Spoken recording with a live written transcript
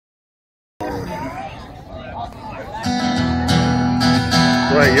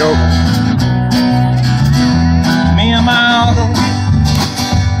Hey, yo. Me and my uncle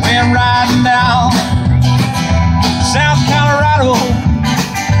went riding down South Colorado,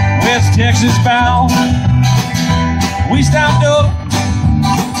 West Texas bound. We stopped up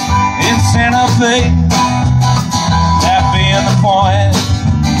in Santa Fe, that being the point,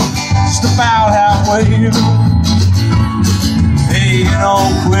 just about halfway. Hey, you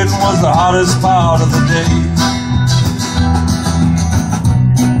know, quitting was the hottest part of the day.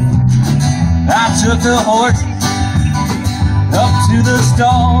 I took the horse up to the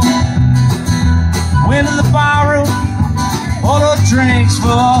stall, went to the bar room, ordered drinks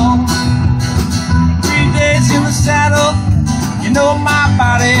for all. 3 days in the saddle, you know my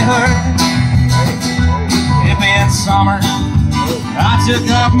body hurt. It being summer, I took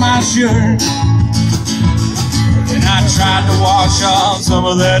off my shirt, and I tried to wash off some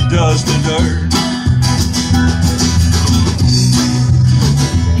of that dust and dirt.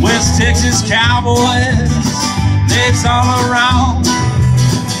 West Texas cowboys, they's all around.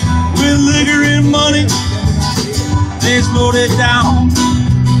 With liquor and money, they's loaded down.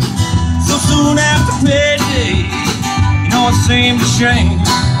 So soon after payday, you know it seemed a shame.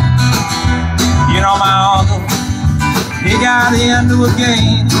 You know my uncle, he got into a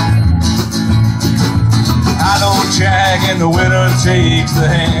game. I know Jack and the winner takes the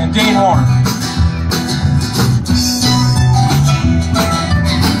hand. Dean Warner.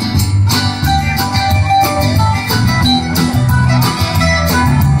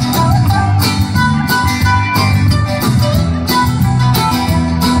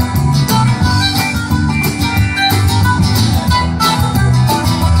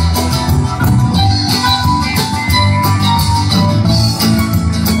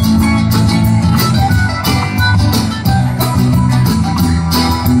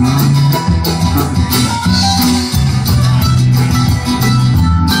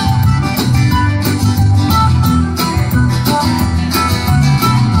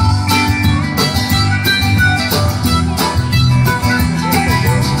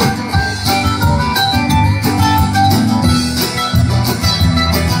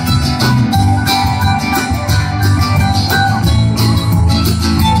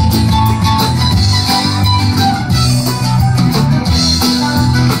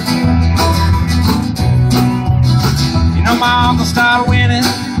 My uncle started winning,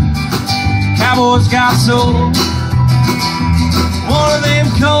 cowboys got sold. One of them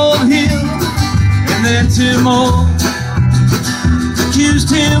called him, and then two more accused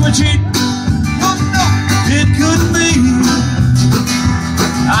him of cheating. Oh no, it couldn't be.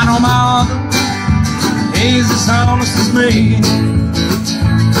 I know my uncle, he's as honest as me.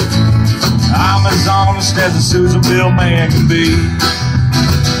 I'm as honest as a Susan Bill man can be.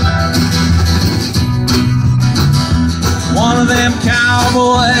 One of them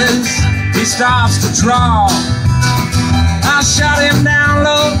cowboys, he starts to draw. I shot him down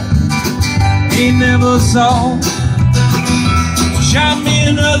low, he never saw. Shot me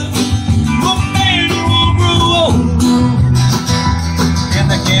another, oh man, you won't grow old. In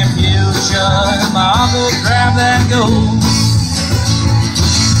the confusion, my uncle grabbed that gold.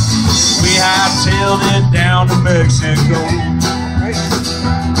 We hightailed it down to Mexico.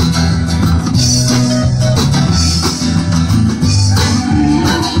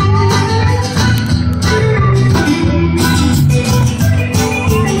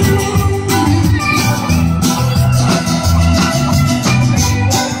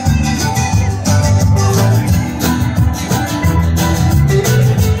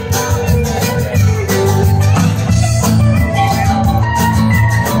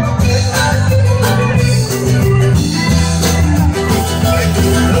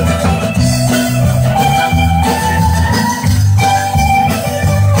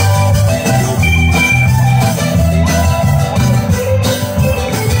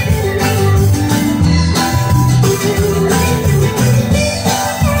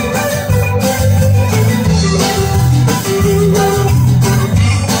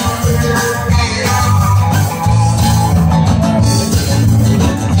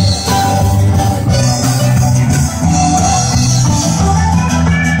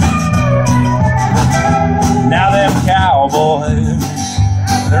 Cowboys,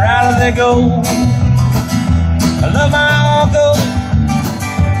 they're out of their gold. I love my uncle,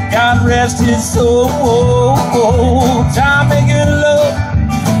 God rest his soul. Taught me good love,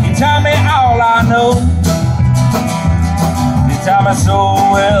 he taught me all I know. He taught me so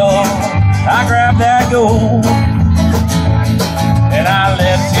well, I grabbed that gold, and I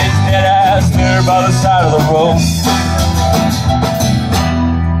left his dead ass there by the side of the road.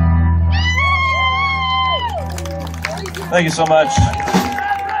 Thank you so much.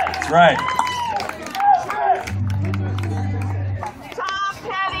 Right.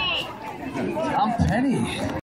 Tom Petty.